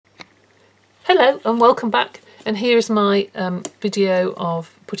Hello and welcome back, and here is my video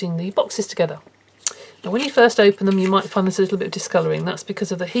of putting the boxes together. Now when you first open them you might find there's a little bit of discolouring. That's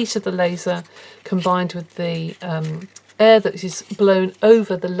because of the heat of the laser combined with the air that is blown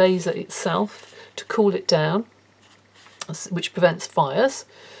over the laser itself to cool it down, which prevents fires.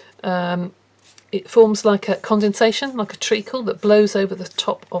 It forms like a condensation, like a treacle that blows over the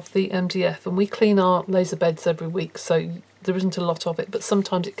top of the MDF, and we clean our laser beds every week, so there isn't a lot of it, but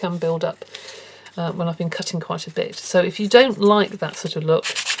sometimes it can build up when I've been cutting quite a bit. So if you don't like that sort of look,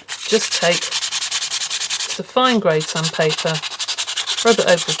 just take just a fine grade sandpaper, rub it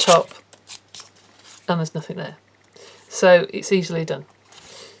over the top, and there's nothing there. So it's easily done.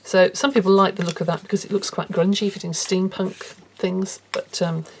 So some people like the look of that because it looks quite grungy, fitting steampunk things, but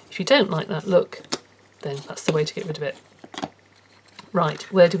if you don't like that look, then that's the way to get rid of it. Right,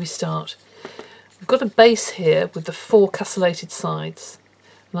 where do we start? We've got a base here with the 4 castellated sides,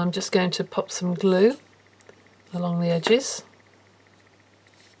 and I'm just going to pop some glue along the edges.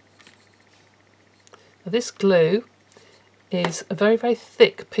 Now this glue is a very, very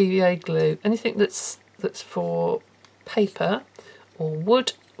thick PVA glue. Anything that's for paper or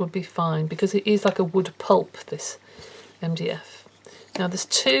wood would be fine, because it is like a wood pulp, this MDF. Now there's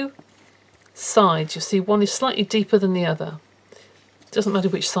 2 sides. You'll see one is slightly deeper than the other. It doesn't matter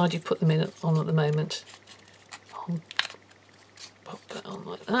which side you put them in on at the moment. I'll pop that on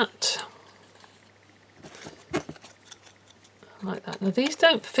like that. Like that. Now these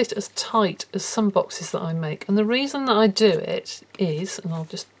don't fit as tight as some boxes that I make, and the reason that I do it is, and I'll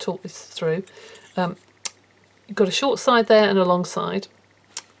just talk this through, you've got a short side there and a long side.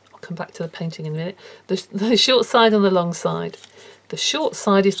 I'll come back to the painting in a minute. The short side and the long side. The short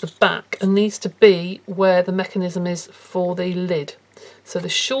side is the back and needs to be where the mechanism is for the lid. So the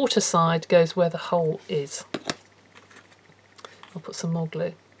shorter side goes where the hole is. I'll put some more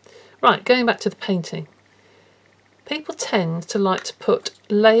glue. Right, going back to the painting. People tend to like to put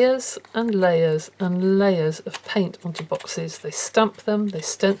layers and layers and layers of paint onto boxes. They stamp them, they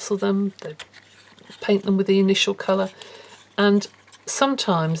stencil them, they paint them with the initial colour, and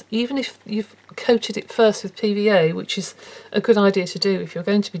sometimes even if you've coated it first with PVA, which is a good idea to do if you're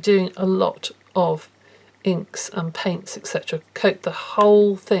going to be doing a lot of inks and paints, etc., coat the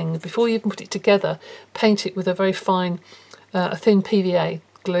whole thing before you even put it together. Paint it with a very fine a thin PVA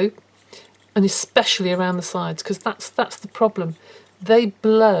glue, and especially around the sides, because that's the problem. They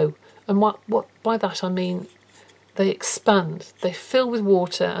blow, and what by that I mean they expand. They fill with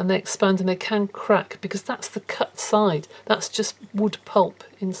water and they expand, and they can crack because that's the cut side. That's just wood pulp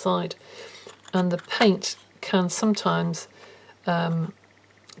inside, and the paint can sometimes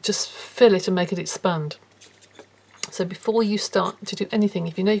just fill it and make it expand. So before you start to do anything,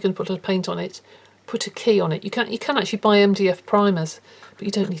 if you know you're going to put a lot of paint on it, put a key on it. You can actually buy MDF primers, but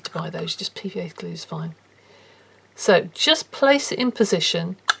you don't need to buy those. Just PVA glue is fine. So just place it in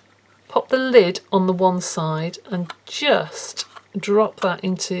position, pop the lid on the one side, and just drop that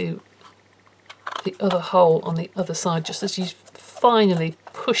into the other hole on the other side, just as you finally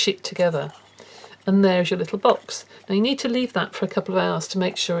push it together. And there's your little box. Now you need to leave that for a couple of hours to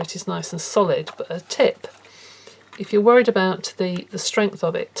make sure it is nice and solid. But a tip, if you're worried about the strength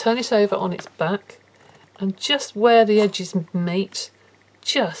of it, turn it over on its back, and just where the edges meet,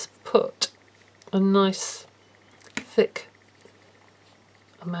 just put a nice thick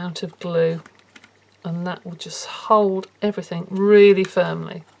amount of glue, and that will just hold everything really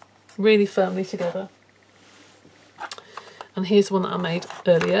firmly together. And here's one that I made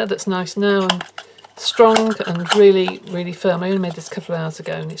earlier that's nice now and strong and really, really firm. I only made this a couple of hours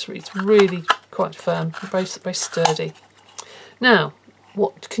ago, and it's really quite firm, very, very sturdy. Now,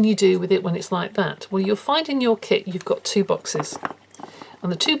 what can you do with it when it's like that? Well, you'll find in your kit you've got 2 boxes,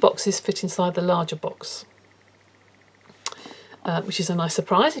 and the 2 boxes fit inside the larger box, which is a nice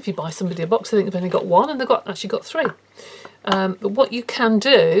surprise. If you buy somebody a box, they think they've only got 1, and they've actually got 3. But what you can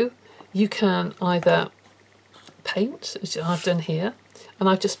do, you can either paint, as I've done here, and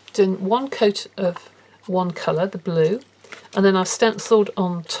I've just done 1 coat of one colour, the blue, and then I've stenciled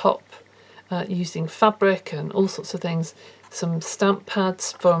on top using fabric and all sorts of things, some stamp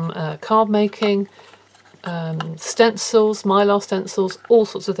pads from card making, stencils, mylar stencils, all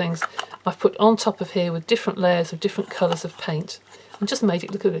sorts of things I've put on top of here with different layers of different colours of paint, and just made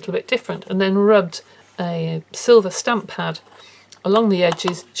it look a little bit different, and then rubbed a silver stamp pad along the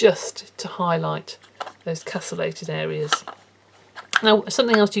edges just to highlight those castellated areas. Now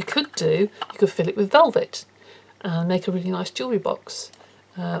something else you could do, you could fill it with velvet and make a really nice jewellery box,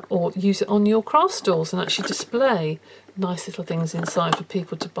 or use it on your craft stalls and actually display nice little things inside for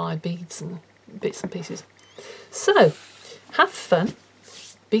people to buy beads and bits and pieces. So have fun,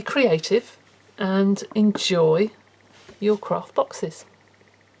 be creative, and enjoy your craft boxes.